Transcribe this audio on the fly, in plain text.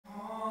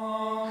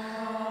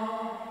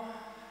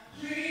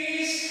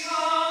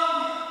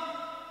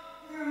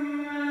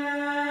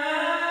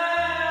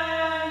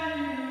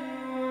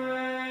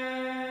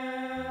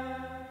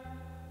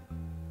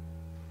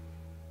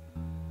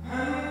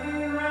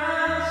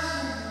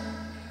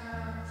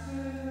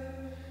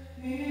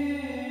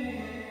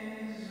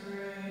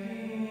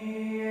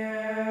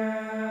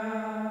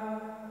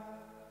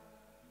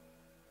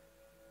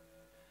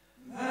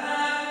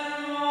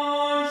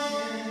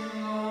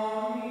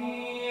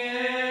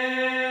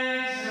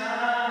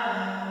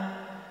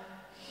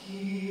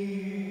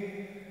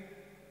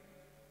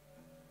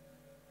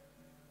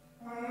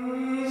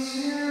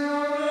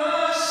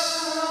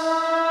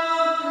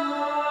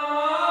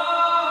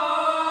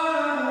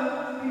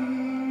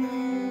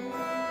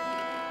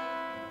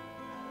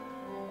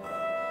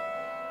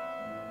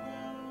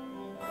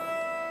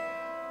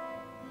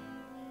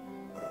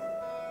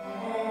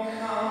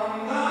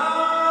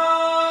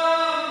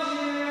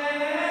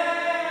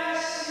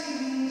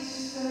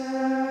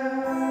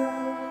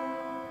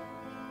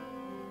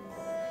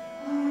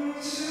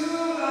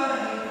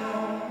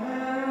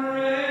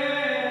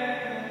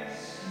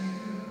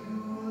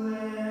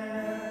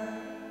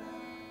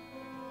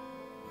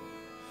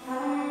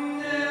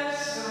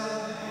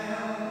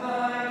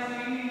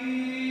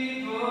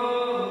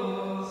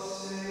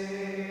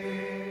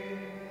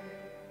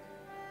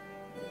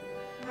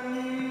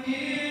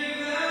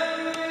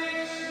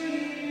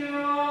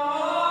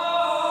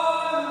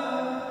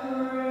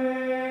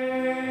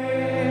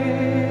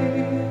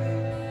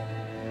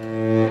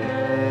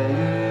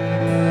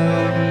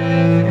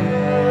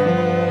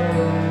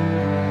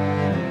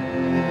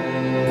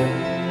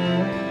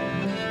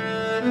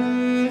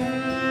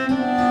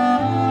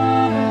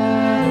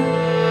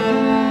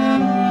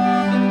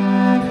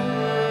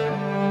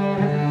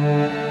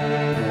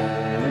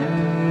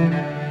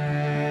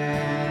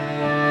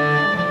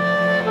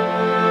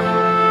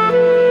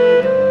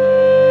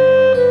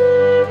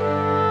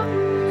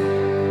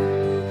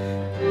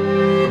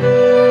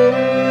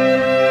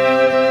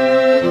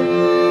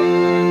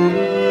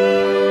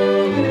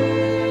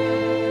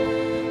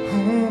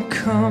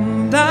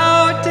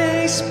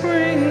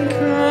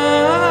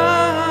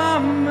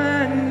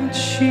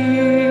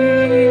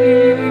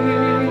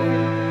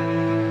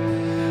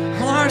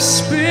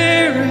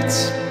Spirit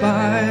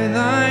by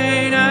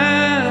thine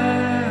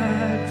advent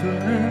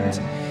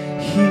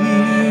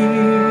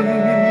here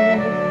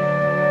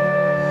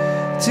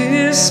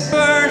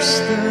disperse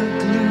the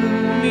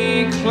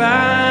gloomy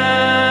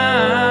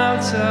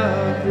clouds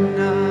of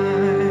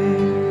night,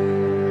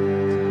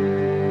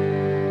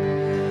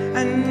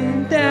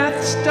 and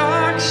death's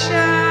dark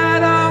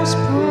shadows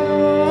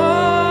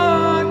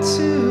put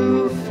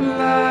to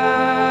flight.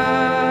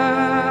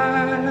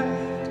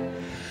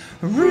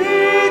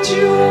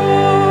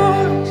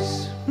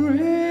 Rejoice,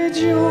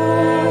 rejoice,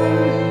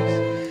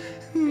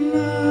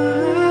 Emmanuel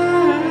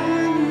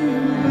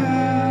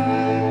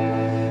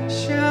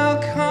shall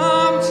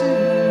come to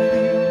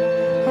thee,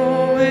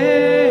 O Israel.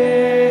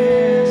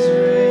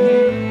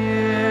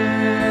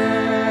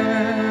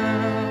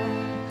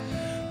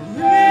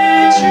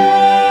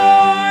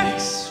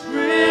 Rejoice,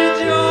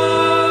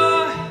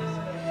 rejoice,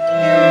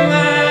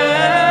 Emmanuel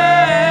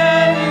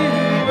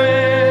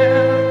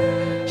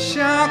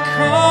shall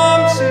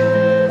come to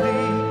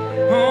thee,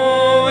 O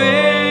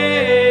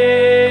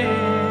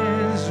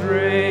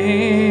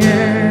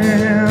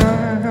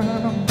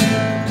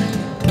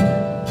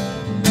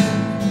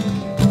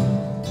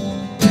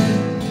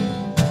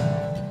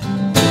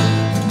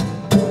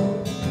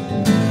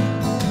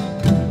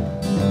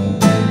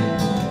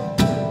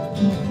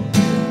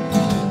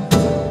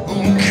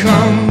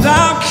come,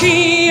 thou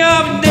King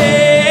of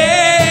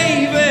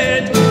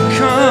David,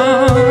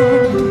 come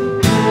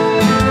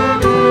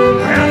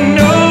and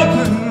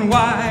open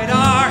wide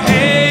our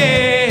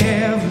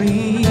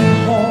heavenly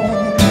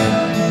home.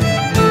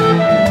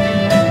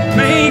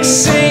 Make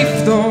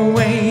safe the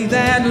way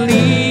that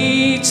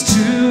leads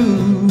to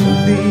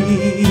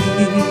thee,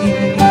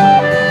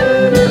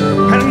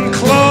 and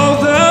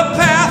clothe the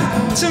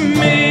path to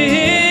misery.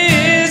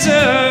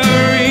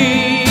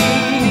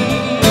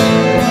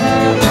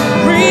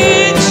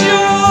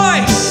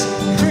 Rejoice,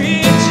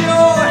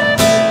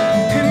 rejoice,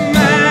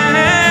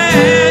 Emmanuel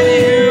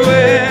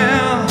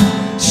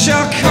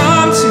shall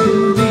come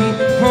to thee,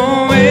 O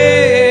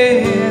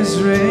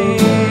Israel.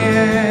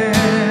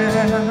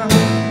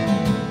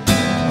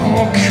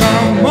 Oh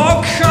come,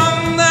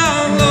 thou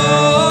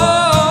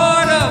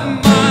Lord of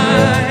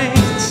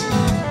might,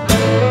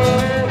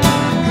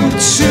 who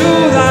to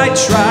thy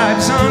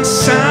tribes on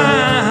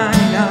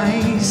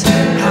Sinai's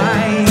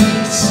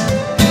heights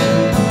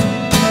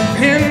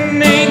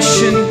in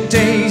ancient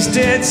days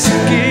didst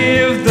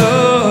give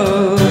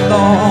the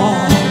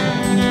law,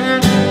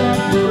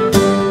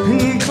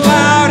 in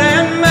cloud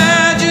and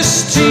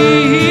majesty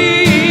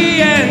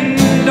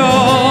and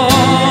all.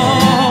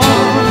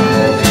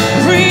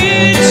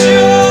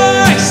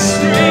 Rejoice,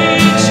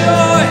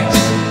 rejoice,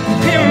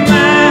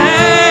 Emmanuel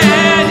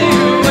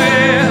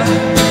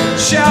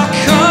shall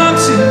come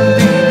to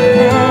thee,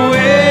 O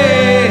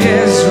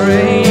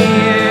Israel.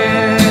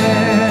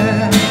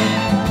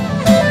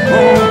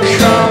 Oh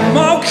come, O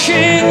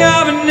King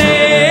of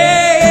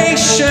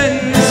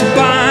nations,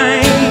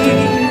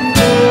 bind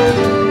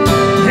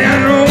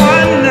and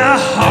one the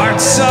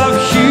hearts of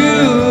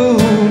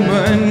humankind.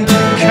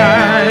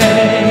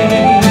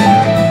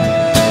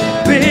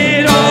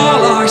 Bid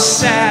all our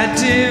sad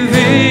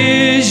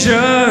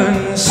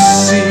divisions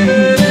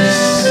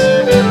cease,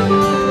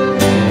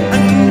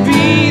 and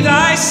be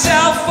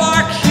thyself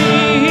our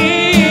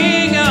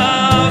King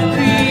of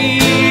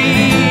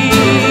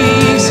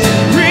peace.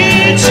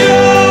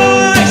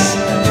 Rejoice,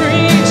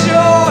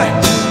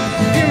 rejoice,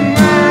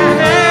 Emmanuel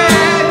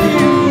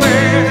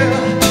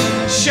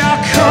shall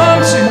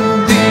come to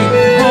thee,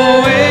 O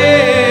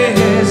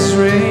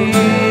Israel.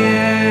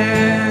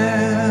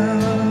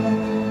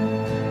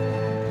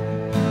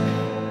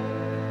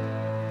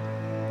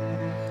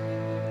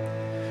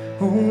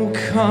 Oh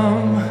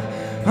come,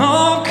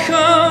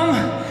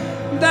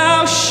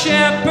 thou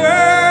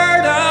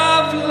shepherd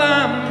of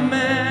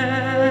lament,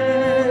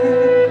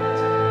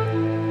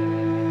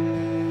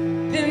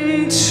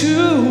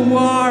 into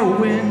our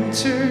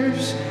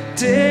winter's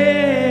discontent.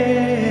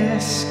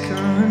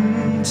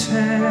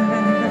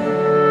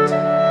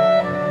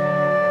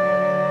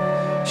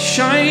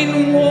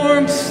 Shine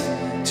warmth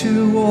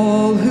to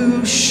all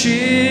who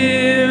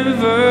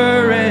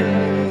shiver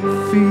and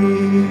fear,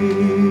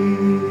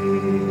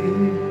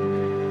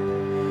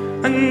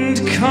 and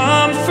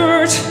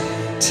comfort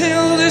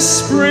till the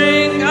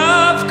spring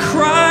of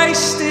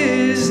Christ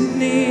is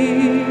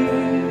near.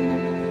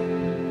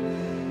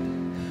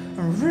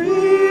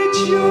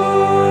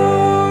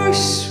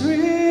 Rejoice,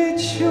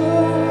 rejoice,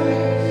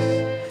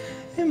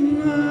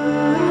 Emmanuel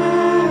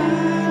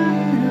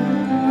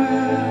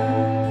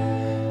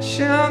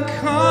shall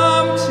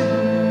come to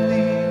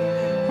thee,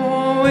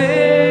 O Israel.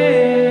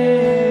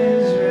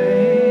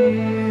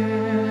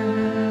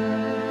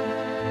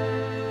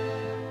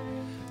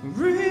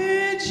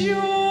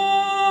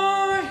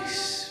 Rejoice,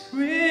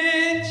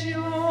 rejoice,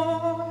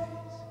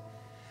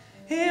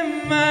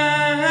 Emmanuel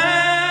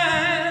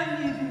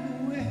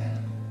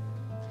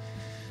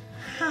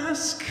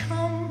has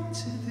come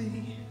to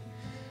thee,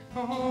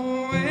 O